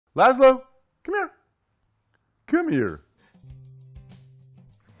Laszlo, come here. Come here.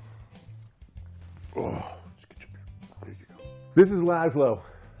 Oh, let's get you here. There you go. This is Laszlo.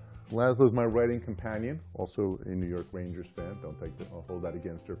 Laszlo's my writing companion, also a New York Rangers fan. I'll hold that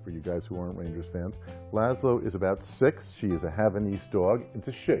against her for you guys who aren't Rangers fans. Laszlo is about 6. She is a Havanese dog. It's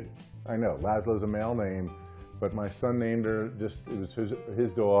a she. I know, Laszlo's a male name, but my son named her, it was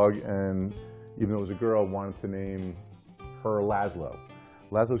his dog, and even though it was a girl, wanted to name her Laszlo.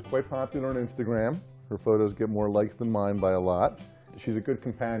 Laszlo's quite popular on Instagram. Her photos get more likes than mine by a lot. She's a good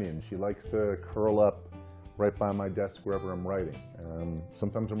companion. She likes to curl up right by my desk wherever I'm writing.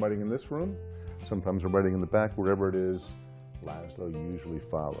 Sometimes I'm writing in this room, sometimes I'm writing in the back, wherever it is, Laszlo usually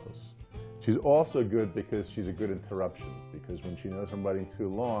follows. She's also good because she's a good interruption, because when she knows I'm writing too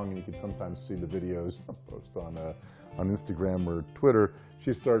long, and you can sometimes see the videos I post on Instagram or Twitter,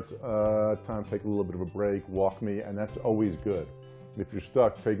 she starts, time to take a little bit of a break, walk me, and that's always good. If you're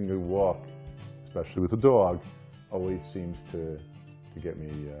stuck, taking a walk, especially with a dog, always seems to get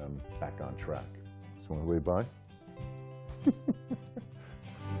me back on track. So want to wave bye?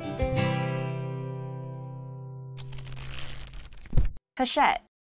 Hachette,